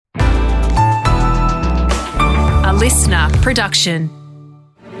listener production.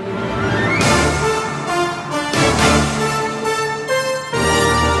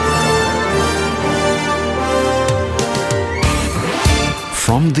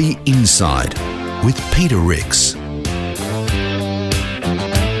 From the Inside with Peter Rix.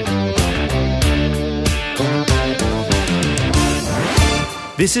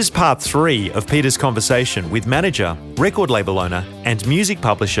 This is part 3 of Peter's conversation with manager, record label owner and music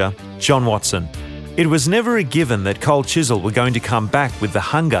publisher John Watson. It was never a given that Cold Chisel were going to come back with the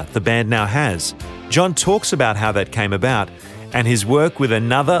hunger the band now has. John talks about how that came about and his work with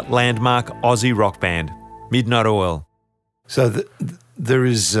another landmark Aussie rock band, Midnight Oil. So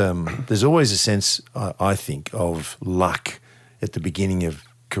there's always a sense, I think, of luck at the beginning of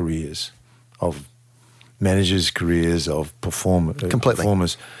careers, of managers' careers, of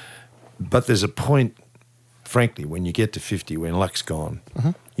performers. But there's a point, frankly, when you get to 50, when luck's gone,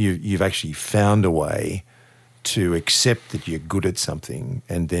 you've actually found a way to accept that you're good at something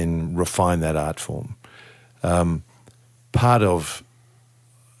and then refine that art form. Part of,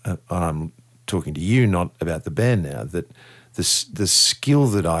 and I'm talking to you, not about the band now, that the skill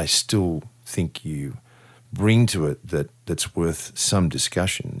that I still think you bring to it that's worth some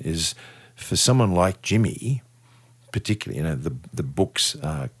discussion is for someone like Jimmy, particularly, the books,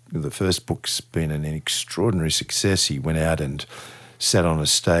 the first book's been an extraordinary success. He went out and sat on a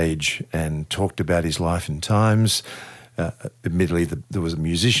stage and talked about his life and times. Admittedly, there was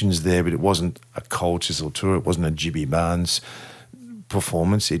musicians there, but it wasn't a Cold Chisel tour. It wasn't a Jimmy Barnes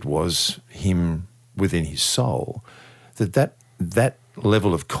performance. It was him within his soul. That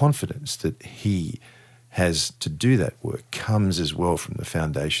level of confidence that he has to do that work comes as well from the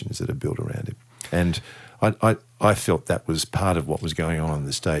foundations that are built around him. And I felt that was part of what was going on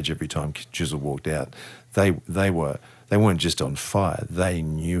the stage every time Chisel walked out. They weren't just on fire. They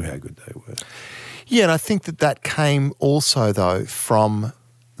knew how good they were. Yeah, and I think that came also, though, from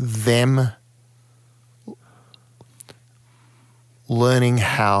them learning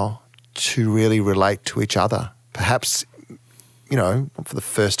how to really relate to each other. Perhaps, for the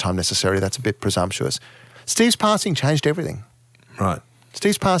first time necessarily, that's a bit presumptuous. Steve's passing changed everything. Right.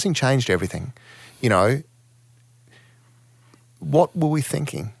 Steve's passing changed everything. What were we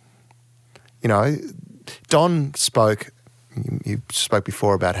thinking? Don spoke, you spoke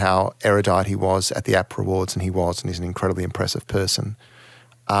before about how erudite he was at the APRA Awards, and he's an incredibly impressive person.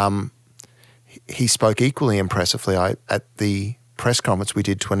 He spoke equally impressively at the press conference we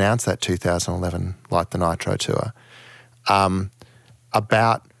did to announce that 2011 Light the Nitro tour,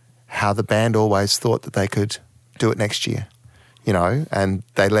 about how the band always thought that they could do it next year, and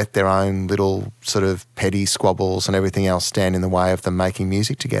they let their own little sort of petty squabbles and everything else stand in the way of them making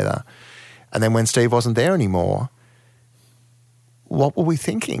music together. And then when Steve wasn't there anymore, what were we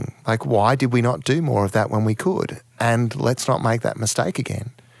thinking? Like, why did we not do more of that when we could? And let's not make that mistake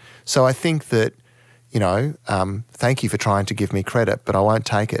again. So I think that, thank you for trying to give me credit, but I won't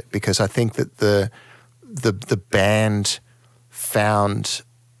take it, because I think that the band found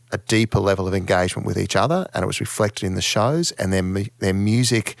a deeper level of engagement with each other, and it was reflected in the shows, and their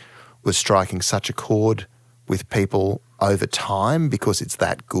music was striking such a chord with people over time because it's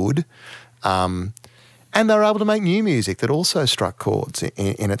that good. And they were able to make new music that also struck chords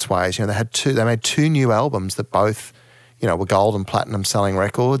in its ways. They made 2 new albums that both, were gold and platinum selling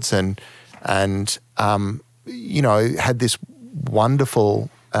records, and had this wonderful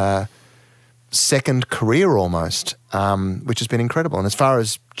second career almost, which has been incredible. And as far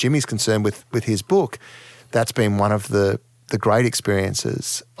as Jimmy's concerned with his book, that's been one of the great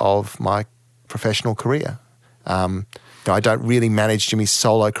experiences of my professional career. I don't really manage Jimmy's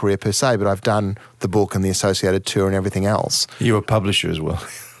solo career per se, but I've done the book and the associated tour and everything else. You're a publisher as well.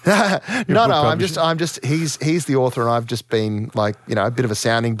 No, I'm just he's the author, and I've just been like, a bit of a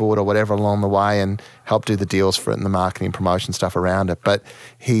sounding board or whatever along the way, and helped do the deals for it and the marketing and promotion stuff around it. But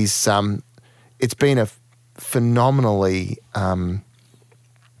he's it's been a phenomenally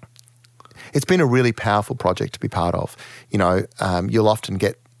it's been a really powerful project to be part of. You'll often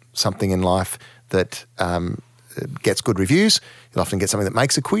get something in life that gets good reviews. You'll often get something that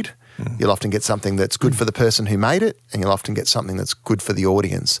makes a quid. You'll often get something that's good for the person who made it, and you'll often get something that's good for the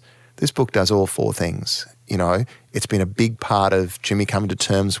audience. This book does all 4 things. It's been a big part of Jimmy coming to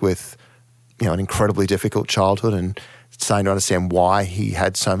terms with, an incredibly difficult childhood and starting to understand why he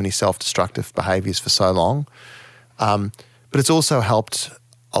had so many self-destructive behaviours for so long. But it's also helped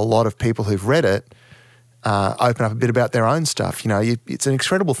a lot of people who've read it open up a bit about their own stuff. It's an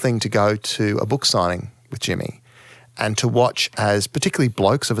incredible thing to go to a book signing with Jimmy and to watch as particularly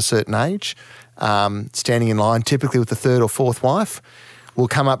blokes of a certain age standing in line, typically with the 3rd or 4th wife, will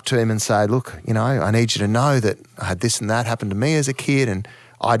come up to him and say, look, you know, I need you to know that I had this and that happen to me as a kid, and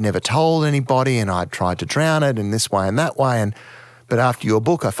I'd never told anybody, and I'd tried to drown it in this way and that way, but after your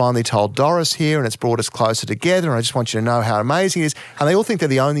book, I finally told Doris here, and it's brought us closer together, and I just want you to know how amazing it is. And they all think they're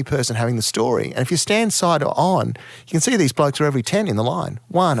the only person having the story. And if you stand side on, you can see these blokes are every 10 in the line,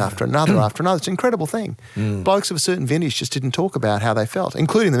 one after another after another. It's an incredible thing. Blokes of a certain vintage just didn't talk about how they felt,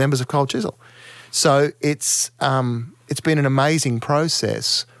 including the members of Cold Chisel. So it's been an amazing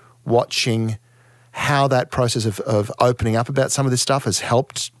process watching how that process of opening up about some of this stuff has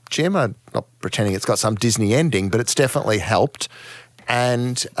helped Jim. I'm not pretending it's got some Disney ending, but it's definitely helped.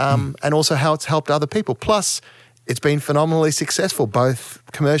 And also how it's helped other people. Plus, it's been phenomenally successful, both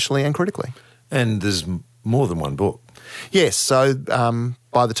commercially and critically. And there's more than one book. Yes. So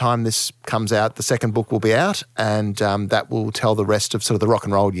by the time this comes out, the second book will be out, and that will tell the rest of sort of the rock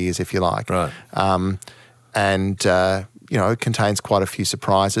and roll years, if you like. Right. You know, it contains quite a few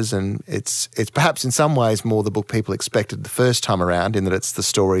surprises, and it's perhaps in some ways more the book people expected the first time around, in that it's the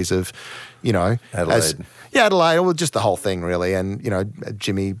stories of, you know, Adelaide. Adelaide, or just the whole thing really. And, you know,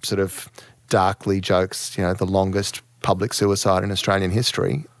 Jimmy sort of darkly jokes, you know, the longest public suicide in Australian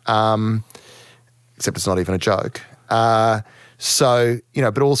history, except it's not even a joke. So, you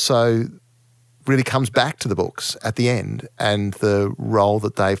know, but also really comes back to the books at the end and the role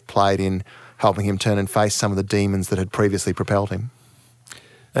that they've played in helping him turn and face some of the demons that had previously propelled him.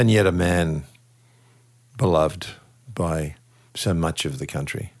 And yet a man beloved by so much of the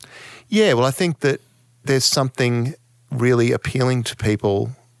country. Yeah, well, I think that there's something really appealing to people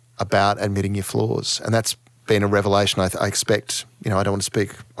about admitting your flaws, and that's been a revelation. I expect, you know, I don't want to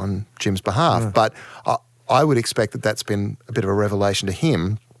speak on Jim's behalf, but I would expect that that's been a bit of a revelation to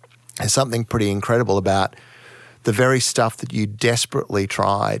him. There's something pretty incredible about the very stuff that you desperately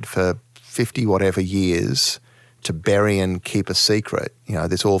tried for 50 whatever years to bury and keep a secret, you know,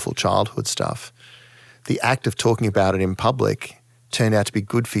 this awful childhood stuff. The act of talking about it in public turned out to be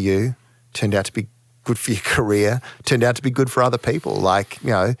good for you, turned out to be good for your career, turned out to be good for other people. Like, you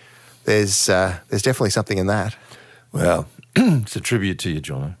know, there's definitely something in that. Well, it's a tribute to you,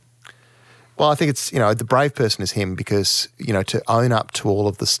 Jono. Well, I think it's, you know, the brave person is him, because, you know, to own up to all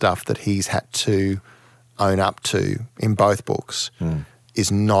of the stuff that he's had to own up to in both books is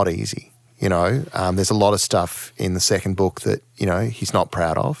not easy. You know, there's a lot of stuff in the second book that, you know, he's not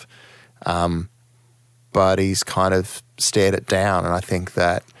proud of, but he's kind of stared it down. And I think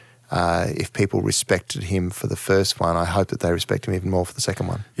that if people respected him for the first one, I hope that they respect him even more for the second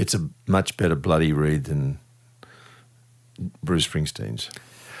one. It's a much better bloody read than Bruce Springsteen's.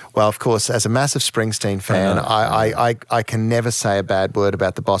 Well, of course, as a massive Springsteen fan, I can never say a bad word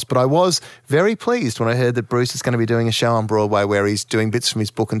about the boss, but I was very pleased when I heard that Bruce is going to be doing a show on Broadway where he's doing bits from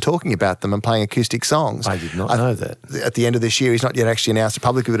his book and talking about them and playing acoustic songs. I did not know that. At the end of this year, he's not yet actually announced it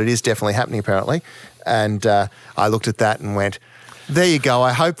publicly, but it is definitely happening apparently. And I looked at that and went, there you go.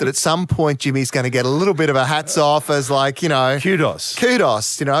 I hope that at some point Jimmy's going to get a little bit of a hats off as, like, you know. Kudos.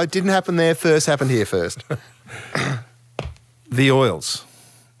 You know, it didn't happen there first, happened here first. The Oils.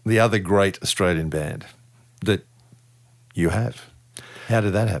 The other great Australian band that you have. How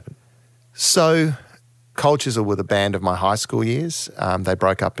did that happen? So, Cold Chisel were the band of my high school years. They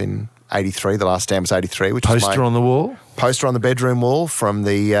broke up in 83. The last stand was 83. Which Poster was my on the wall? Poster on the bedroom wall from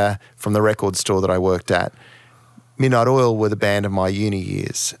the record store that I worked at. Midnight Oil were the band of my uni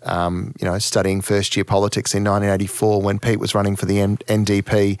years, you know, studying first-year politics in 1984 when Pete was running for the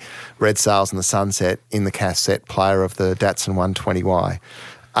NDP, Red Sails and the Sunset in the cassette player of the Datsun 120Y.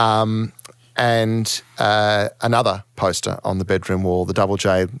 And another poster on the bedroom wall, the Triple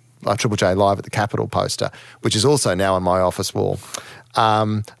J Live at the Capitol poster, which is also now on my office wall.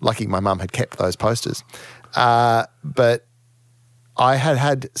 Lucky my mum had kept those posters. But I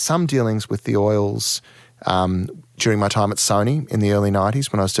had some dealings with the Oils during my time at Sony in the early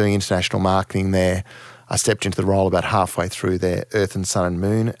 90s when I was doing international marketing there. I stepped into the role about halfway through their Earth and Sun and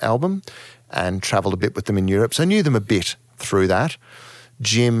Moon album and travelled a bit with them in Europe. So I knew them a bit through that.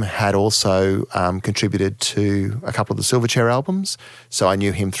 Jim had also contributed to a couple of the Silverchair albums, so I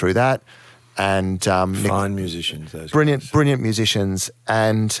knew him through that. And fine musicians, those brilliant musicians.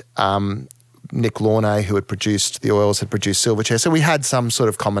 And Nick Launay, who had produced the Oils, had produced Silverchair, so we had some sort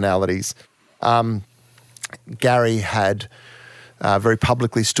of commonalities. Gary had very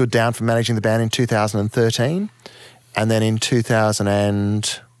publicly stood down from managing the band in 2013, and then in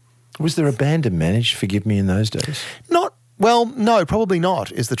 2000 Was there a band to manage, forgive me, in those days? Well, no, probably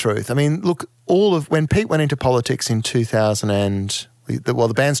not, is the truth. I mean, look, when Pete went into politics in 2000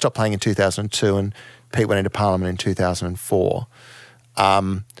 the band stopped playing in 2002 and Pete went into Parliament in 2004.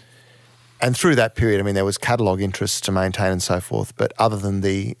 And through that period, I mean, there was catalogue interests to maintain and so forth, but other than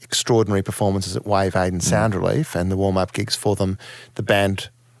the extraordinary performances at Wave Aid and Sound Relief and the warm-up gigs for them, the band,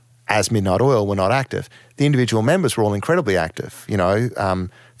 as Midnight Oil, were not active. The individual members were all incredibly active. You know,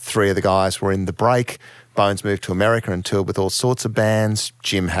 3 of the guys were in The Break. Bones moved to America and toured with all sorts of bands.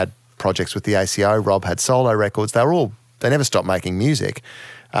 Jim had projects with the ACO. Rob had solo records. They never stopped making music,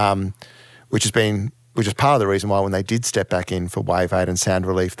 which is part of the reason why when they did step back in for Wave Aid and Sound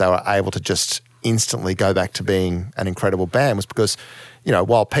Relief, they were able to just instantly go back to being an incredible band, was because, you know,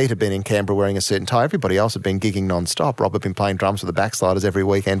 while Pete had been in Canberra wearing a suit and tie, everybody else had been gigging non-stop. Rob had been playing drums with the Backsliders every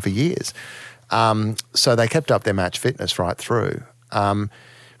weekend for years. So they kept up their match fitness right through.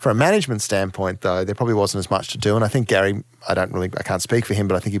 From a management standpoint, though, there probably wasn't as much to do. And I think Gary, I can't speak for him,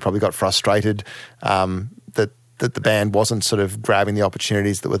 but I think he probably got frustrated that the band wasn't sort of grabbing the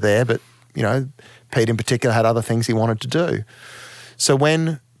opportunities that were there. But, you know, Pete in particular had other things he wanted to do. So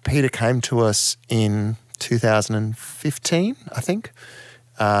when Peter came to us in 2015, I think,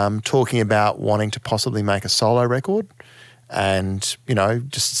 talking about wanting to possibly make a solo record and, you know,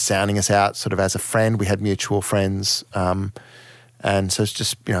 just sounding us out sort of as a friend. We had mutual friends. And so it's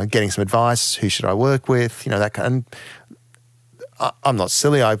just, you know, getting some advice. Who should I work with? You know, that kind of, I'm not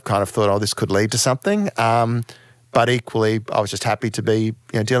silly. I kind of thought, oh, this could lead to something. But equally, I was just happy to be, you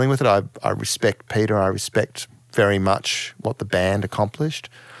know, dealing with it. I respect Peter. I respect very much what the band accomplished.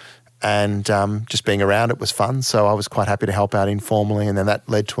 And just being around it was fun. So I was quite happy to help out informally. And then that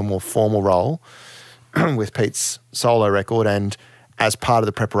led to a more formal role with Pete's solo record. And as part of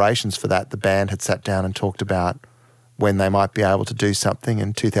the preparations for that, the band had sat down and talked about when they might be able to do something.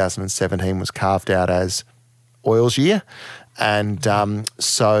 And 2017 was carved out as Oil's year. And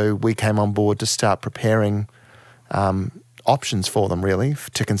so we came on board to start preparing options for them, really,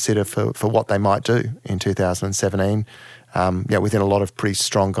 to consider for what they might do in 2017, within a lot of pretty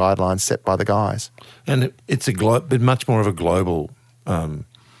strong guidelines set by the guys. And it's but much more of a global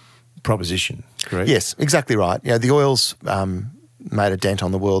proposition, correct? Yes, exactly right. You know, the Oils made a dent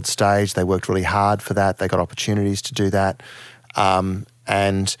on the world stage. They worked really hard for that. They got opportunities to do that.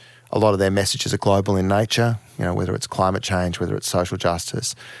 And a lot of their messages are global in nature, you know, whether it's climate change, whether it's social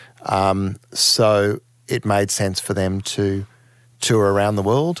justice. So it made sense for them to tour around the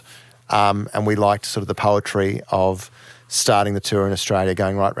world. And we liked sort of the poetry of starting the tour in Australia,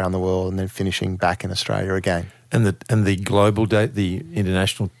 going right around the world, and then finishing back in Australia again. And the global date, the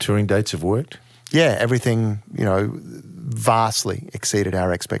international touring dates have worked? Yeah, everything, you know, vastly exceeded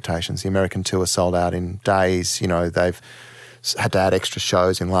our expectations. The American tour sold out in days. You know, they've had to add extra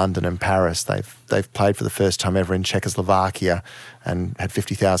shows in London and Paris. They've played for the first time ever in Czechoslovakia and had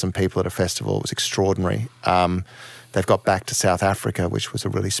 50,000 people at a festival. It was extraordinary. They've got back to South Africa, which was a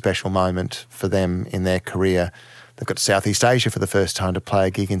really special moment for them in their career. They've got to Southeast Asia for the first time to play a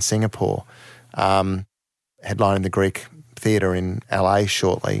gig in Singapore, headlining the Greek Theatre in LA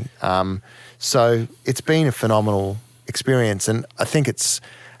shortly. So it's been a phenomenal experience, and I think it's,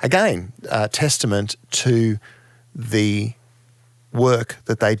 again, a testament to the work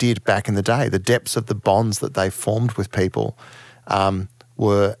that they did back in the day. The depths of the bonds that they formed with people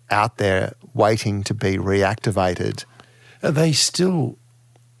were out there waiting to be reactivated. Are they still,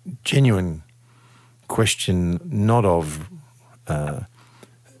 genuine question, not of their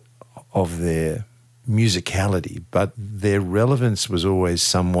musicality, but their relevance was always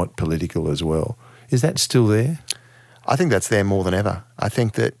somewhat political as well. Is that still there? I think that's there more than ever. I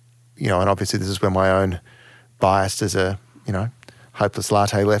think that, you know, and obviously this is where my own bias as a, you know, hopeless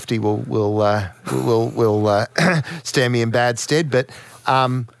latte lefty will stand me in bad stead. But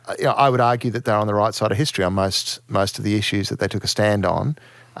you know, I would argue that they're on the right side of history on most of the issues that they took a stand on.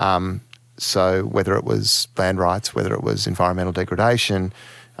 So whether it was land rights, whether it was environmental degradation,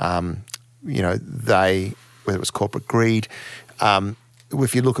 you know, whether it was corporate greed,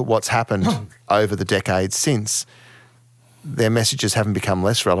 if you look at what's happened over the decades since, their messages haven't become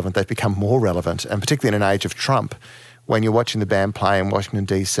less relevant, they've become more relevant. And particularly in an age of Trump, when you're watching the band play in Washington,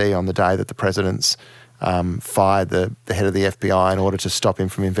 D.C. on the day that the president's fired the head of the FBI in order to stop him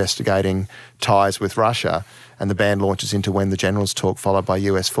from investigating ties with Russia, and the band launches into When the Generals Talk, followed by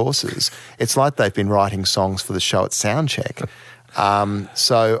US forces, it's like they've been writing songs for the show at Soundcheck.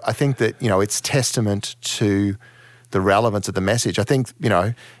 So I think that, you know, it's testament to the relevance of the message. I think, you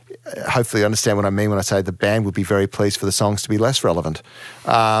know, hopefully you understand what I mean when I say the band would be very pleased for the songs to be less relevant,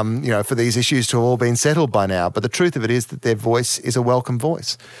 you know, for these issues to have all been settled by now. But the truth of it is that their voice is a welcome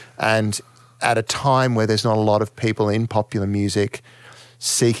voice. And at a time where there's not a lot of people in popular music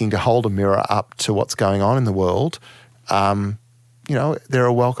seeking to hold a mirror up to what's going on in the world, you know, they're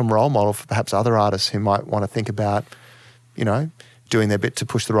a welcome role model for perhaps other artists who might want to think about, you know, doing their bit to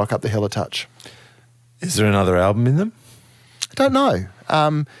push the rock up the hill a touch. Is there another album in them? I don't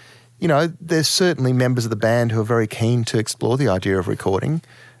know. You know, there's certainly members of the band who are very keen to explore the idea of recording.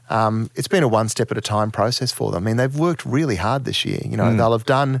 It's been a one-step-at-a-time process for them. I mean, they've worked really hard this year. You know, they'll have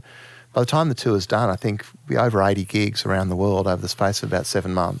done, by the time the tour's done, I think be over 80 gigs around the world over the space of about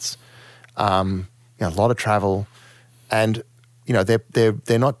 7 months. You know, a lot of travel, and you know,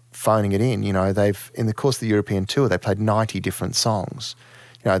 they're not phoning it in. You know, in the course of the European tour, they played 90 different songs.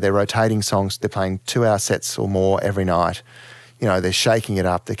 You know, they're rotating songs. They're playing 2-hour sets or more every night. You know, they're shaking it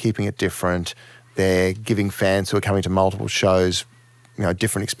up. They're keeping it different. They're giving fans who are coming to multiple shows, you know,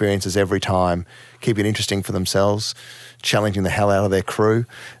 different experiences every time, keeping it interesting for themselves, challenging the hell out of their crew.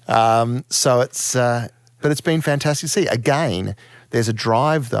 So but it's been fantastic to see. Again, there's a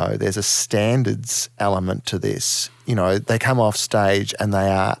drive though. There's a standards element to this. You know, they come off stage and they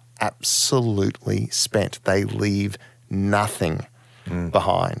are absolutely spent. They leave nothing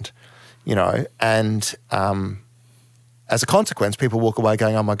behind, you know, and as a consequence, people walk away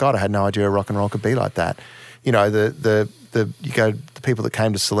going, "Oh my God, I had no idea rock and roll could be like that." You know, the people that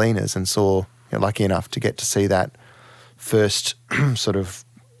came to Salinas and saw, you know, lucky enough to get to see that first sort of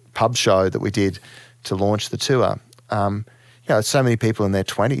pub show that we did to launch the tour. You know, so many people in their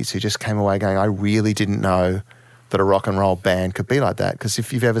 20s who just came away going, "I really didn't know that a rock and roll band could be like that." Because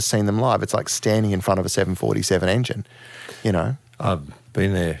if you've ever seen them live, it's like standing in front of a 747 engine, you know. I've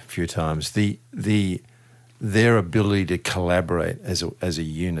been there a few times. Their ability to collaborate as a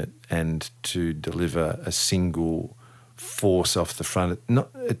unit and to deliver a single force off the front,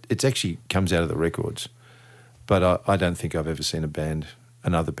 it actually comes out of the records. But I don't think I've ever seen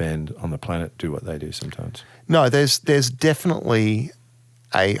another band on the planet do what they do sometimes. No, there's definitely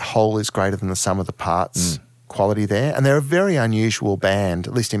a whole is greater than the sum of the parts quality there. And they're a very unusual band,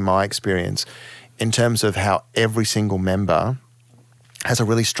 at least in my experience, in terms of how every single member has a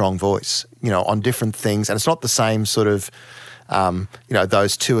really strong voice, you know, on different things. And it's not the same sort of, you know,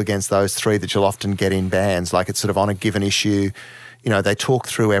 those two against those three that you'll often get in bands. Like, it's sort of on a given issue. You know, they talk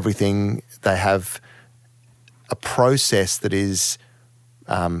through everything. They have a process that is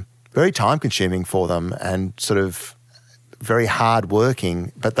very time-consuming for them and sort of very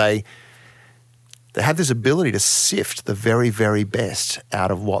hard-working, but they have this ability to sift the very, very best out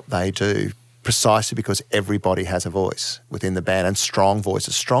of what they do, precisely because everybody has a voice within the band and strong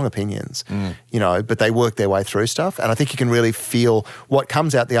voices, strong opinions, you know, but they work their way through stuff. And I think you can really feel what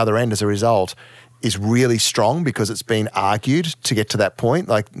comes out the other end as a result is really strong because it's been argued to get to that point.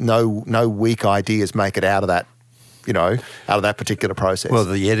 Like no weak ideas make it out of that, you know, out of that particular process. Well,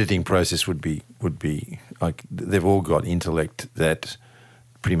 the editing process would be like they've all got intellect that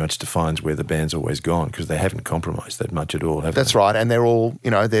pretty much defines where the band's always gone because they haven't compromised that much at all, have they? That's right. And they're all, you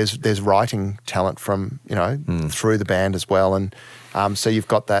know, there's writing talent from, you know, through the band as well. And so you've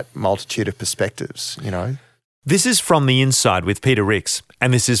got that multitude of perspectives, you know. This is From the Inside with Peter Rix,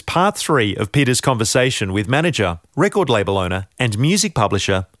 and this is part 3 of Peter's conversation with manager, record label owner and music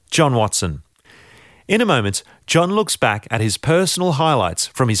publisher John Watson. In a moment, John looks back at his personal highlights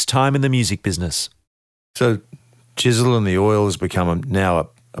from his time in the music business. So Chisel and the Oil has become now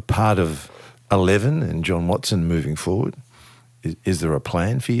a part of 11 and John Watson moving forward. Is there a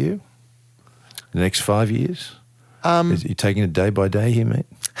plan for you the next 5 years? Are you taking it day by day here, mate?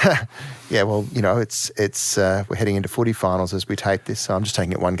 Yeah, well, you know, it's we're heading into footy finals as we tape this, so I'm just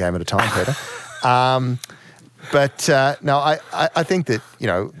taking it one game at a time, Peter. But no, I think that, you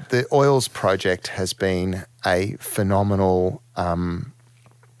know, the Oils project has been a phenomenal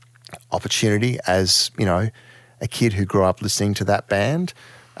opportunity as, you know, a kid who grew up listening to that band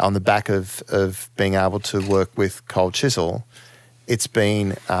on the back of being able to work with Cold Chisel. It's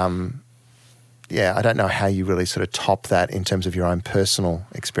been, I don't know how you really sort of top that in terms of your own personal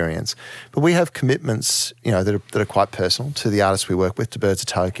experience. But we have commitments, you know, that are quite personal to the artists we work with, to Birds of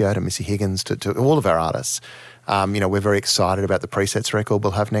Tokyo, to Missy Higgins, to all of our artists. You know, we're very excited about the Presets record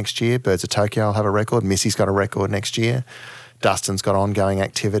we'll have next year. Birds of Tokyo will have a record. Missy's got a record next year. Dustin's got ongoing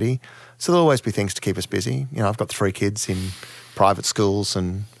activity. So there'll always be things to keep us busy. You know, I've got 3 kids in private schools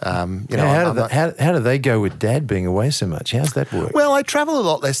and, you know. How do they go with Dad being away so much? How's that work? Well, I travel a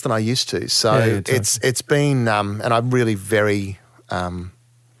lot less than I used to. So it's been, and I'm really very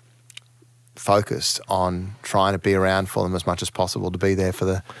focused on trying to be around for them as much as possible, to be there for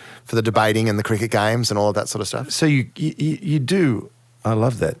the debating and the cricket games and all of that sort of stuff. So you do, I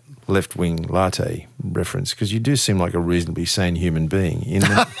love that left-wing latte reference, because you do seem like a reasonably sane human being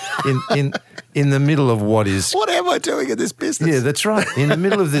in the middle of what is... What am I doing in this business? Yeah, that's right. In the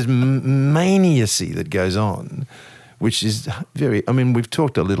middle of this maniacy that goes on, which is very... I mean, we've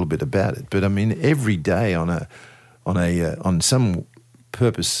talked a little bit about it, but I mean, every day on some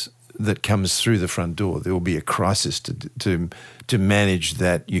purpose that comes through the front door, there will be a crisis to manage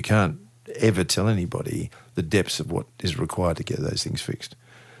that. You can't ever tell anybody the depths of what is required to get those things fixed.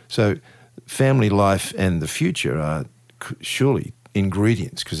 So family life and the future are surely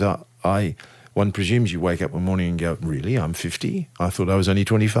ingredients, because one presumes you wake up one morning and go, really, I'm 50? I thought I was only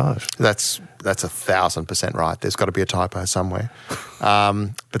 25. That's 1,000% right. There's got to be a typo somewhere.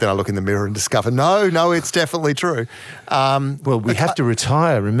 But then I look in the mirror and discover, no, it's definitely true. Well, we have to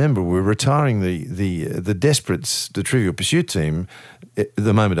retire. Remember, we're retiring the Desperates, the Trivial Pursuit team,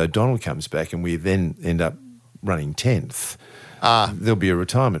 the moment O'Donnell comes back, and we then end up running 10th. There'll be a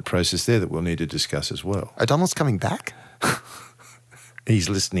retirement process there that we'll need to discuss as well. O'Donnell's coming back? He's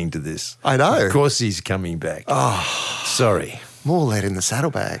listening to this. I know. Of course he's coming back. Oh, sorry. More lead in the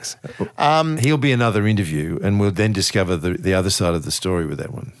saddlebags. He'll be another interview, and we'll then discover the other side of the story with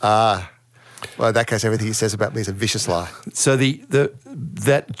that one. Well, in that case, everything he says about me is a vicious lie. So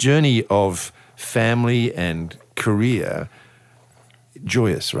that journey of family and career,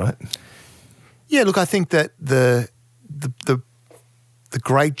 joyous, right? Yeah, look, I think that the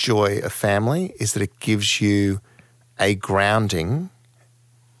great joy of family is that it gives you a grounding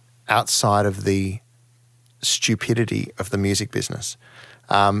outside of the stupidity of the music business.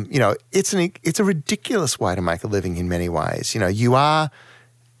 It's a ridiculous way to make a living in many ways. You are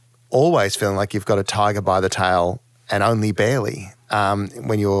always feeling like you've got a tiger by the tail, and only barely,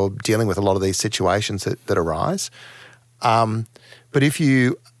 when you're dealing with a lot of these situations that arise. But if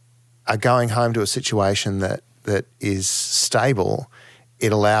you are going home to a situation that is stable,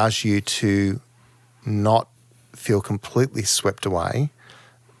 it allows you to not feel completely swept away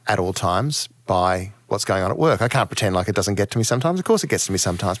at all times by what's going on at work. I can't pretend like it doesn't get to me sometimes. Of course it gets to me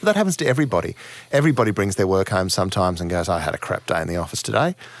sometimes, but that happens to everybody. Everybody brings their work home sometimes and goes, I had a crap day in the office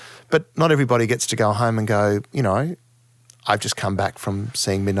today. But not everybody gets to go home and go, I've just come back from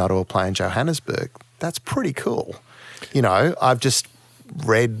seeing Midnight Oil play in Johannesburg. That's pretty cool. I've just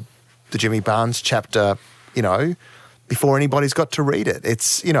read the Jimmy Barnes chapter, before anybody's got to read it.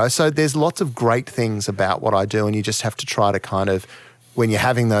 It's, so there's lots of great things about what I do, and you just have to try to kind of, when you're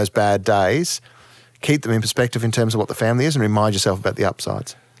having those bad days, keep them in perspective in terms of what the family is and remind yourself about the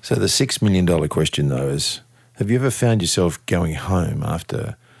upsides. So the $6 million question, though, is, have you ever found yourself going home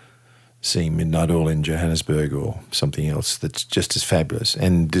after seeing Midnight Oil in Johannesburg or something else that's just as fabulous,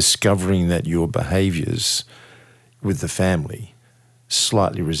 and discovering that your behaviours with the family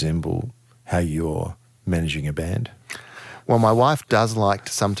slightly resemble how you're managing a band? Well, my wife does like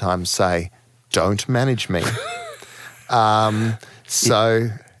to sometimes say, don't manage me. To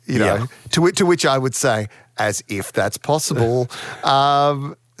which I would say, as if that's possible.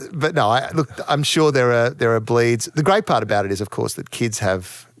 But no, I'm sure there are bleeds. The great part about it is, of course, that kids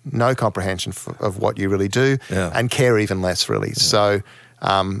have no comprehension of what you really do and care even less, really. Yeah. So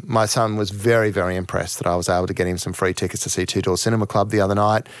my son was very, very impressed that I was able to get him some free tickets to see Two Door Cinema Club the other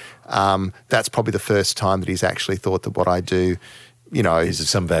night. That's probably the first time that he's actually thought that what I do, is of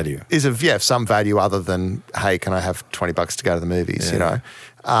some value. Is of some value other than, hey, can I have $20 to go to the movies? Yeah.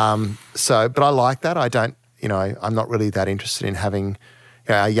 But I like that. I don't. I'm not really that interested in having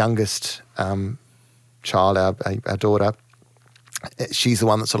our youngest child, our daughter. She's the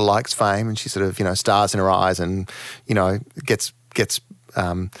one that sort of likes fame, and she sort of stars in her eyes, and gets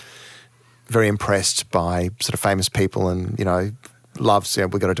very impressed by sort of famous people, and loves.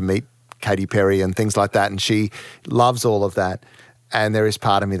 We got her to meet Katy Perry and things like that, and she loves all of that. And there is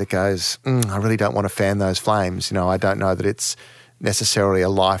part of me that goes, I really don't want to fan those flames. I don't know that it's necessarily a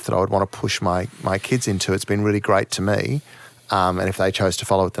life that I would want to push my kids into. It's been really great to me, and if they chose to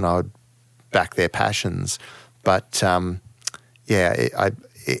follow it, then I would back their passions. But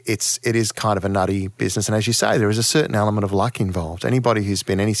it is kind of a nutty business, and as you say, there is a certain element of luck involved. Anybody who's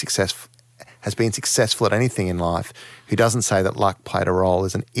been has been successful at anything in life who doesn't say that luck played a role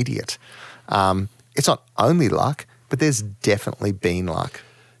is an idiot. It's not only luck, but there's definitely been luck.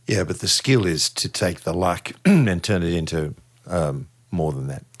 Yeah, but the skill is to take the luck and turn it into more than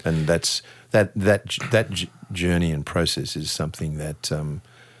that, and that journey and process is something that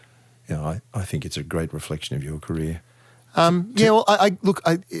I think it's a great reflection of your career. It's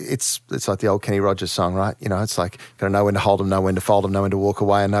like the old Kenny Rogers song, right? It's like got to know when to hold them, know when to fold them, know when to walk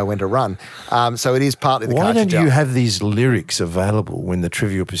away, and know when to run. So it is partly the. Why don't you have these lyrics available when the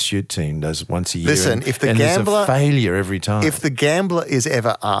Trivial Pursuit team does once a year? Listen, if the gambler there's a failure every time. If the gambler is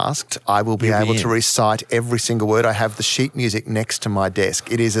ever asked, I will be able to recite every single word. I have the sheet music next to my desk.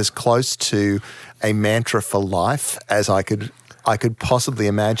 It is as close to a mantra for life as I could possibly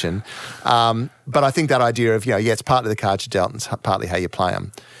imagine. But I think that idea of, it's partly the cards you're dealt and it's partly how you play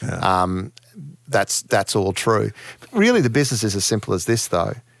them. Yeah. that's all true. Really, the business is as simple as this,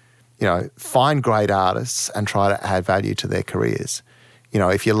 though. Find great artists and try to add value to their careers.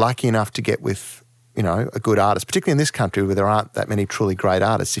 If you're lucky enough to get with, a good artist, particularly in this country where there aren't that many truly great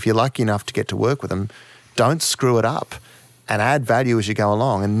artists, if you're lucky enough to get to work with them, don't screw it up and add value as you go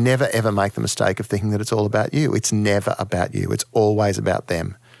along, and never, ever make the mistake of thinking that it's all about you. It's never about you. It's always about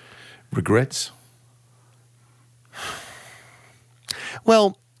them. Regrets?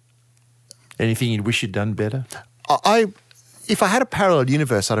 Well, anything you'd wish you'd done better? If I had a parallel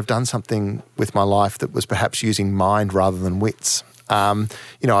universe, I'd have done something with my life that was perhaps using mind rather than wits. I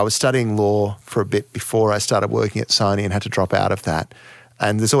was studying law for a bit before I started working at Sony and had to drop out of that.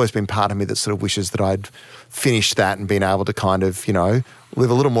 And there's always been part of me that sort of wishes that I'd finished that and been able to kind of, live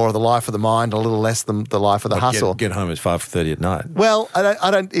a little more of the life of the mind, a little less the life of the hustle. Get home at 5:30 at night. Well, I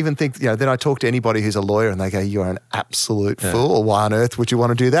don't even think, then I talk to anybody who's a lawyer and they go, you're an absolute fool. Why on earth would you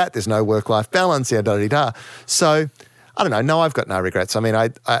want to do that? There's no work-life balance, da-da-da. So, I don't know. No, I've got no regrets. I mean,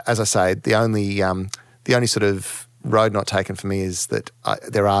 as I say, the only sort of road not taken for me is that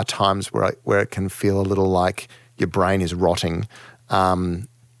there are times where it can feel a little like your brain is rotting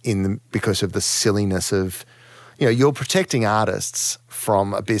because of the silliness of, you're protecting artists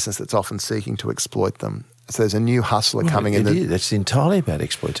from a business that's often seeking to exploit them. So there's a new hustler coming in. That's entirely about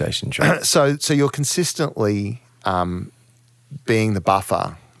exploitation, John. So you're consistently being the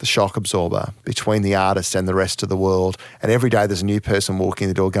buffer, the shock absorber between the artist and the rest of the world. And every day there's a new person walking in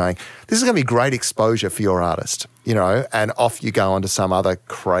the door going, this is going to be great exposure for your artist, and off you go onto some other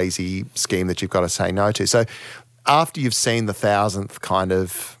crazy scheme that you've got to say no to. So after you've seen the 1,000th kind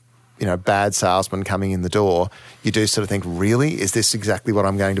of, bad salesman coming in the door, you do sort of think, really? Is this exactly what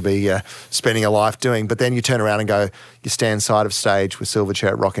I'm going to be spending a life doing? But then you turn around and go, you stand side of stage with Silverchair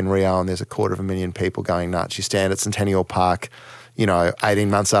at Rock in Rio and there's 250,000 people going nuts. You stand at Centennial Park,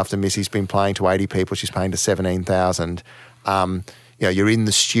 18 months after Missy's been playing to 80 people, she's playing to 17,000. You're in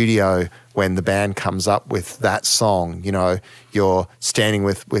the studio when the band comes up with that song. You're standing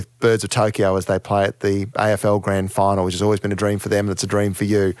with Birds of Tokyo as they play at the AFL Grand Final, which has always been a dream for them and it's a dream for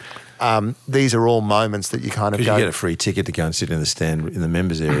you. These are all moments that you kind of go... Because you get a free ticket to go and sit in the stand in the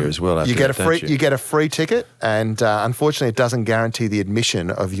members area as well. You get a free ticket, and unfortunately, it doesn't guarantee the admission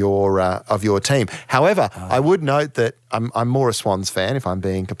of your team. However, I would note that I'm more a Swans fan, if I'm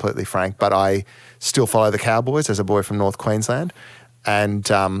being completely frank, but I still follow the Cowboys as a boy from North Queensland. And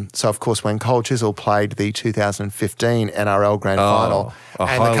so, of course, when Cold Chisel played the 2015 NRL Grand Final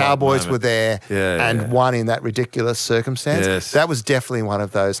and the Cowboys were there and won in that ridiculous circumstance, that was definitely one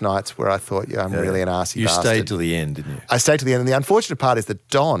of those nights where I thought, I'm really an arsey bastard. You stayed till the end, didn't you? I stayed till the end. And the unfortunate part is that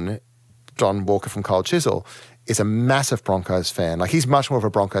Don Walker from Cold Chisel is a massive Broncos fan. Like, he's much more of a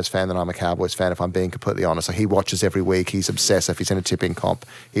Broncos fan than I'm a Cowboys fan, if I'm being completely honest. So he watches every week. He's obsessive. He's in a tipping comp.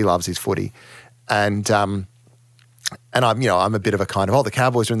 He loves his footy. And I'm a bit of a kind of, the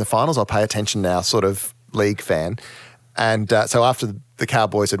Cowboys are in the finals, I'll pay attention now sort of league fan. And so after the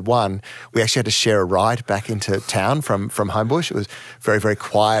Cowboys had won, we actually had to share a ride back into town from Homebush. It was a very, very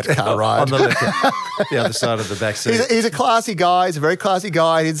quiet car ride. On the other side of the back seat. He's a classy guy. He's a very classy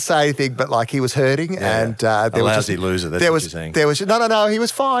guy. He didn't say anything, but like he was hurting. Yeah. And a lousy loser, that's what you're saying. No, he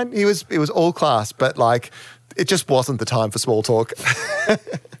was fine. It was all class, but like it just wasn't the time for small talk.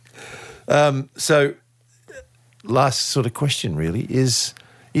 So last sort of question really is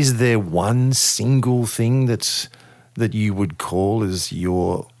there one single thing that you would call as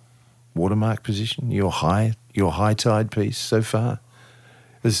your watermark position, your high tide piece so far?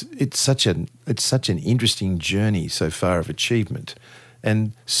 It's such an interesting journey so far of achievement,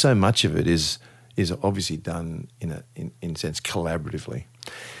 and so much of it is obviously done in a sense collaboratively.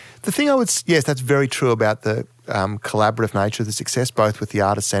 The thing yes, that's very true about the collaborative nature of the success, both with the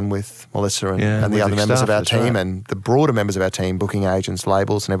artists and with Melissa and the other members of our team, and the broader members of our team, booking agents,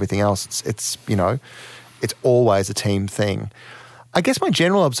 labels, and everything else. It's always a team thing. I guess my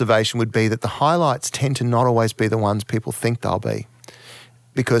general observation would be that the highlights tend to not always be the ones people think they'll be,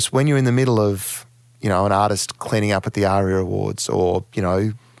 because when you're in the middle of an artist cleaning up at the ARIA Awards or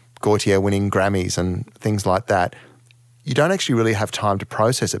Gautier winning Grammys and things like that, you don't actually really have time to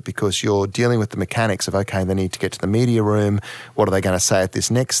process it because you're dealing with the mechanics of, okay, they need to get to the media room. What are they going to say at this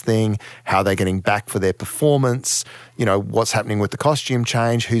next thing? How are they getting back for their performance? What's happening with the costume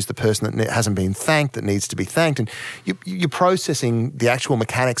change? Who's the person that hasn't been thanked that needs to be thanked? And you're processing the actual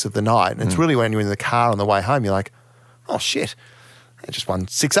mechanics of the night. And it's really when you're in the car on the way home, you're like, oh, shit, I just won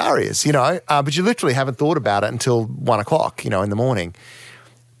 6 ARIAs, but you literally haven't thought about it until 1 o'clock, in the morning.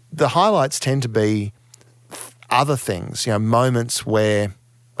 The highlights tend to be other things, moments where,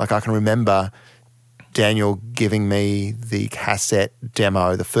 like I can remember Daniel giving me the cassette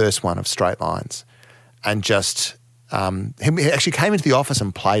demo, the first one of Straight Lines, and just he actually came into the office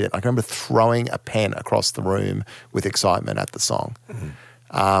and played it. I can remember throwing a pen across the room with excitement at the song.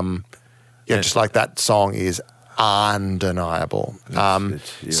 Just like that song is undeniable.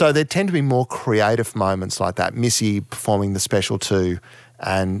 So there tend to be more creative moments like that. Missy performing the Special 2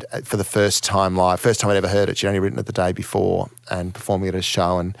 and for the first time live, first time I'd ever heard it. She'd only written it the day before and performing it at a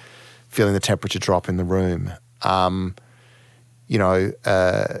show and feeling the temperature drop in the room. A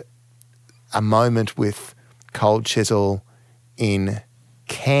moment with Cold Chisel in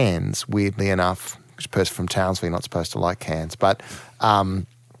Cairns, weirdly enough, which a person from Townsville, you're not supposed to like Cairns, but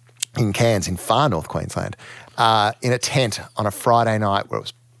in Cairns, in far north Queensland, in a tent on a Friday night where it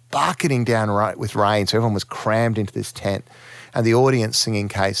was bucketing down with rain, so everyone was crammed into this tent, and the audience singing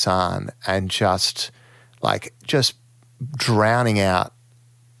Khe-Sanh and just drowning out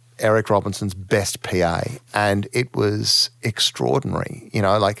Eric Robinson's best PA, and it was extraordinary,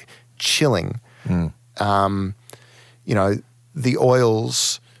 chilling. The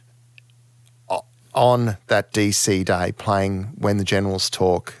Oils on that DC day playing When the Generals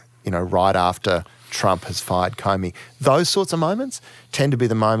Talk, right after Trump has fired Comey. Those sorts of moments tend to be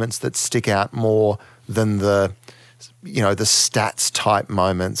the moments that stick out more than the stats type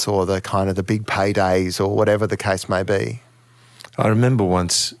moments or the kind of the big paydays or whatever the case may be. I remember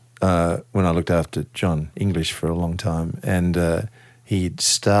once when I looked after John English for a long time, and he'd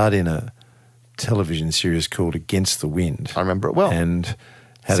starred in a television series called Against the Wind. I remember it well. And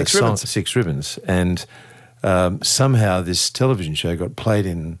had a song, Six Ribbons. And somehow this television show got played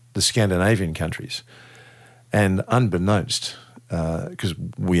in the Scandinavian countries. And unbeknownst, because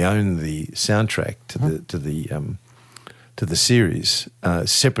we own the soundtrack to the series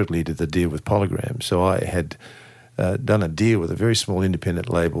separately to the deal with Polygram. So I had done a deal with a very small independent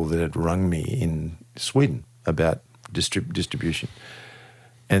label that had rung me in Sweden about distribution.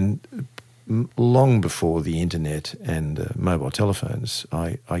 And long before the internet and mobile telephones,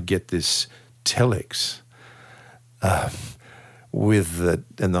 I get this telex and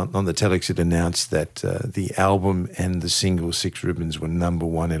on the telex it announced that the album and the single Six Ribbons were number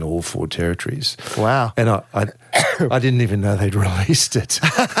one in all 4 territories. Wow. And I didn't even know they'd released it.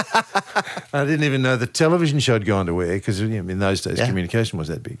 I didn't even know the television show had gone to air because in those days communication was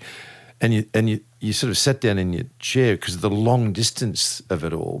that big. And you sort of sat down in your chair because the long distance of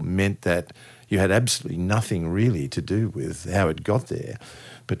it all meant that you had absolutely nothing really to do with how it got there.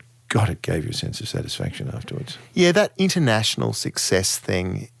 But God, it gave you a sense of satisfaction afterwards. Yeah, that international success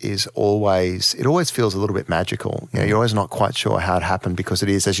thing always feels a little bit magical. You're always not quite sure how it happened because it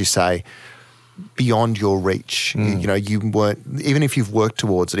is, as you say, beyond your reach. You weren't, even if you've worked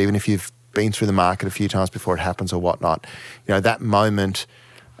towards it, even if you've been through the market a few times before it happens or whatnot, that moment,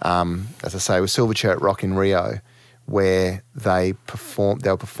 as I say, with Silverchair at Rock in Rio, where they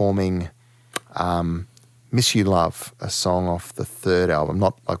were performing Miss You Love, a song off the 3rd album,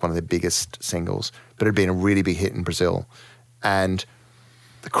 not like one of their biggest singles, but it had been a really big hit in Brazil. And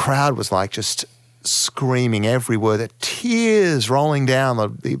the crowd was just screaming every word, the tears rolling down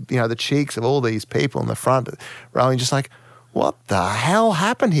the cheeks of all these people in the front, rolling just what the hell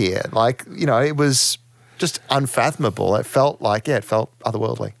happened here? It was just unfathomable. It felt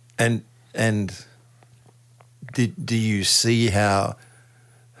otherworldly. And do you see how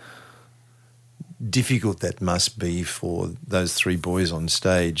difficult that must be for those 3 boys on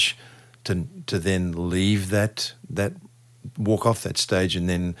stage to then leave that walk off that stage and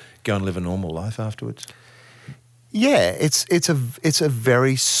then go and live a normal life afterwards? Yeah, it's a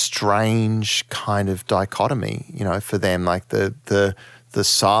very strange kind of dichotomy, for them, the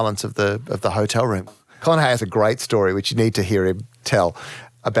silence of the hotel room. Colin Hay has a great story which you need to hear him tell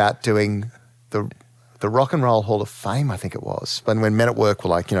about doing the Rock and Roll Hall of Fame, I think it was, when Men at Work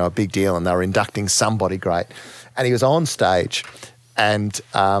were a big deal and they were inducting somebody great. And he was on stage and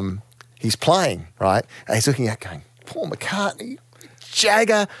he's playing, right? And he's looking at going, Paul McCartney,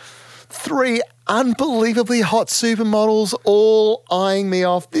 Jagger, 3 unbelievably hot supermodels all eyeing me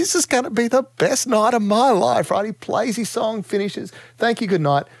off. This is going to be the best night of my life, right? He plays his song, finishes, thank you, good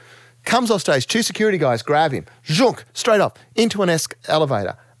night, comes off stage, 2 security guys grab him, zhunk, straight up, into an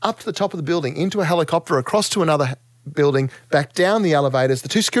elevator, up to the top of the building, into a helicopter, across to another building, back down the elevators. The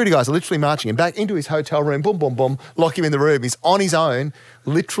 2 security guys are literally marching him back into his hotel room, boom, boom, boom, lock him in the room. He's on his own,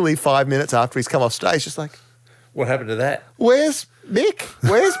 literally 5 minutes after he's come off stage, just what happened to that? Where's Mick?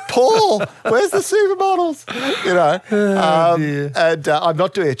 Where's Paul? Where's the supermodels? And I'm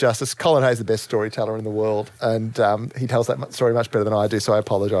not doing it justice. Colin Hay's the best storyteller in the world, and he tells that story much better than I do, so I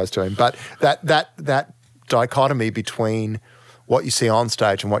apologise to him. But that dichotomy between what you see on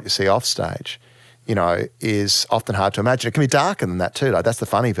stage and what you see off stage is often hard to imagine. It can be darker than that too. Like, that's the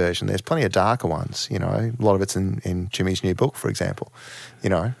funny version. There's plenty of darker ones, A lot of it's in Jimmy's new book, for example,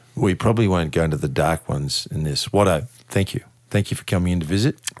 We probably won't go into the dark ones in this. Watto, thank you. Thank you for coming in to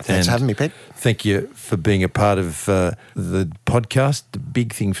visit. Thanks for having me, Pete. Thank you for being a part of the podcast. The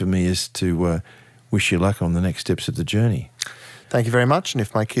big thing for me is to wish you luck on the next steps of the journey. Thank you very much. And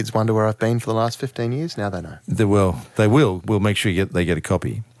if my kids wonder where I've been for the last 15 years, now they know. They will. We'll make sure they get a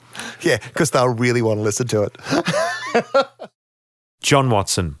copy. Yeah, because they'll really want to listen to it. John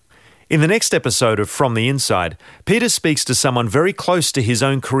Watson. In the next episode of From the Inside, Peter speaks to someone very close to his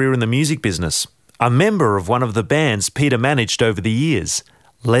own career in the music business, a member of one of the bands Peter managed over the years,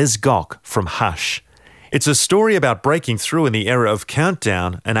 Les Gock from Hush. It's a story about breaking through in the era of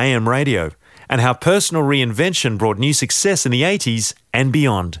Countdown and AM radio, and how personal reinvention brought new success in the 80s and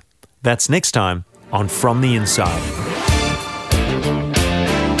beyond. That's next time on From the Inside.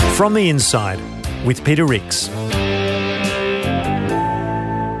 From the Inside with Peter Rix.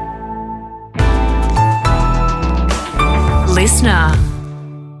 Listener.